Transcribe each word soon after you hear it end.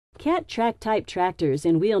CAT track-type tractors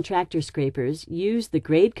and wheel tractor scrapers use the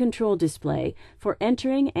grade control display for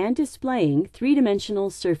entering and displaying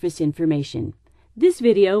three-dimensional surface information. This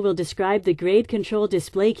video will describe the grade control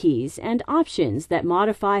display keys and options that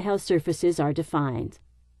modify how surfaces are defined.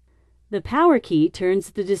 The power key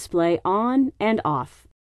turns the display on and off.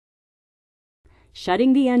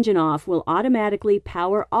 Shutting the engine off will automatically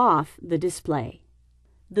power off the display.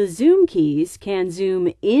 The zoom keys can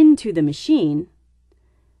zoom into the machine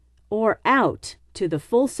or out to the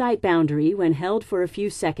full sight boundary when held for a few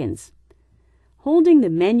seconds. Holding the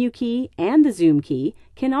menu key and the zoom key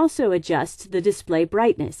can also adjust the display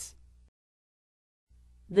brightness.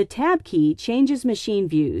 The tab key changes machine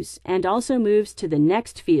views and also moves to the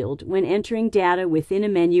next field when entering data within a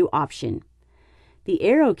menu option. The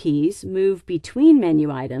arrow keys move between menu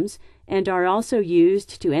items and are also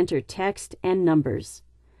used to enter text and numbers.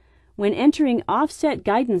 When entering offset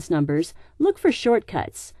guidance numbers, look for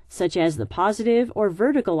shortcuts, such as the positive or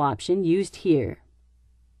vertical option used here.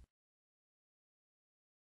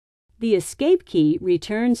 The Escape key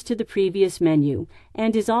returns to the previous menu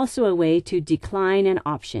and is also a way to decline an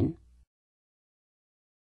option.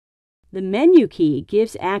 The Menu key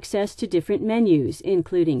gives access to different menus,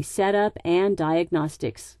 including Setup and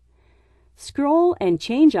Diagnostics. Scroll and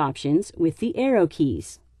change options with the arrow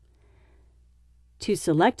keys. To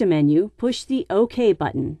select a menu, push the OK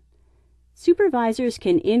button. Supervisors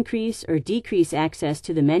can increase or decrease access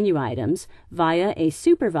to the menu items via a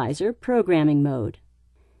supervisor programming mode.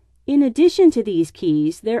 In addition to these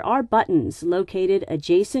keys, there are buttons located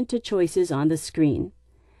adjacent to choices on the screen.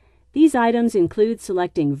 These items include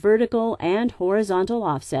selecting vertical and horizontal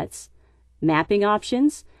offsets, mapping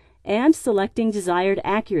options, and selecting desired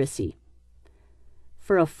accuracy.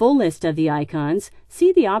 For a full list of the icons,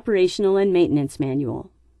 see the Operational and Maintenance Manual.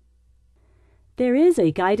 There is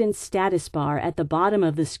a guidance status bar at the bottom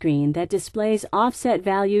of the screen that displays offset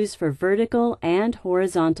values for vertical and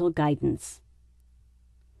horizontal guidance.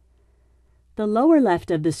 The lower left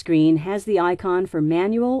of the screen has the icon for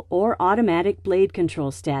manual or automatic blade control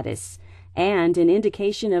status and an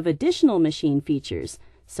indication of additional machine features,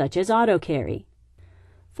 such as auto carry.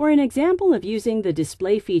 For an example of using the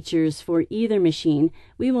display features for either machine,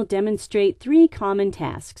 we will demonstrate three common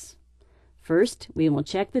tasks. First, we will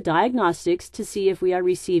check the diagnostics to see if we are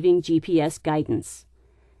receiving GPS guidance.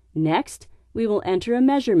 Next, we will enter a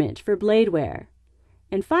measurement for blade wear.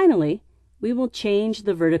 And finally, we will change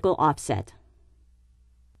the vertical offset.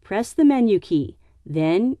 Press the menu key,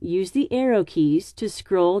 then use the arrow keys to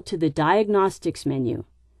scroll to the Diagnostics menu.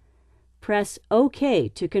 Press OK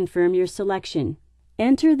to confirm your selection.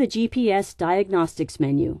 Enter the GPS Diagnostics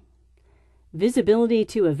menu. Visibility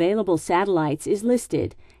to available satellites is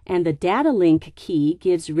listed, and the Data Link key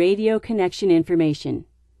gives radio connection information.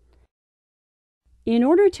 In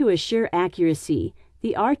order to assure accuracy,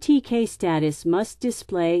 the RTK status must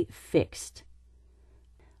display fixed.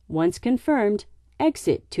 Once confirmed,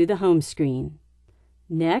 exit to the home screen.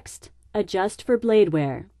 Next, adjust for blade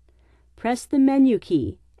wear. Press the menu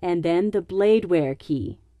key and then the blade wear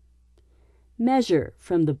key. Measure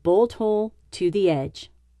from the bolt hole to the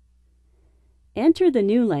edge. Enter the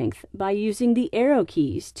new length by using the arrow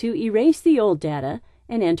keys to erase the old data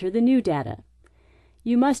and enter the new data.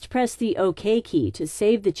 You must press the OK key to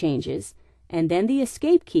save the changes, and then the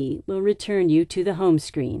Escape key will return you to the home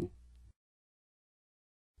screen.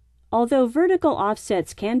 Although vertical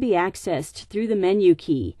offsets can be accessed through the menu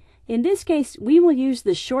key, in this case we will use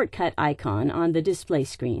the shortcut icon on the display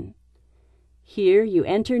screen. Here you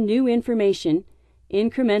enter new information,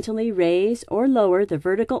 incrementally raise or lower the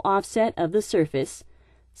vertical offset of the surface,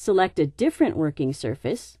 select a different working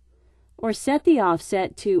surface, or set the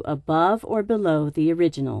offset to above or below the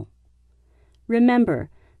original. Remember,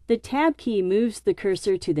 the Tab key moves the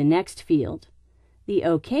cursor to the next field. The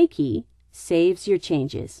OK key saves your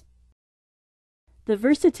changes. The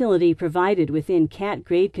versatility provided within CAT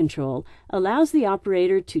grade control allows the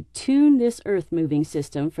operator to tune this earth-moving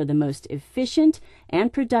system for the most efficient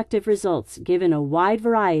and productive results given a wide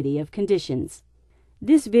variety of conditions.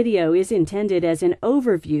 This video is intended as an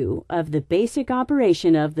overview of the basic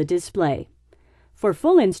operation of the display. For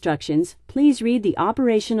full instructions, please read the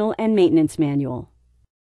Operational and Maintenance Manual.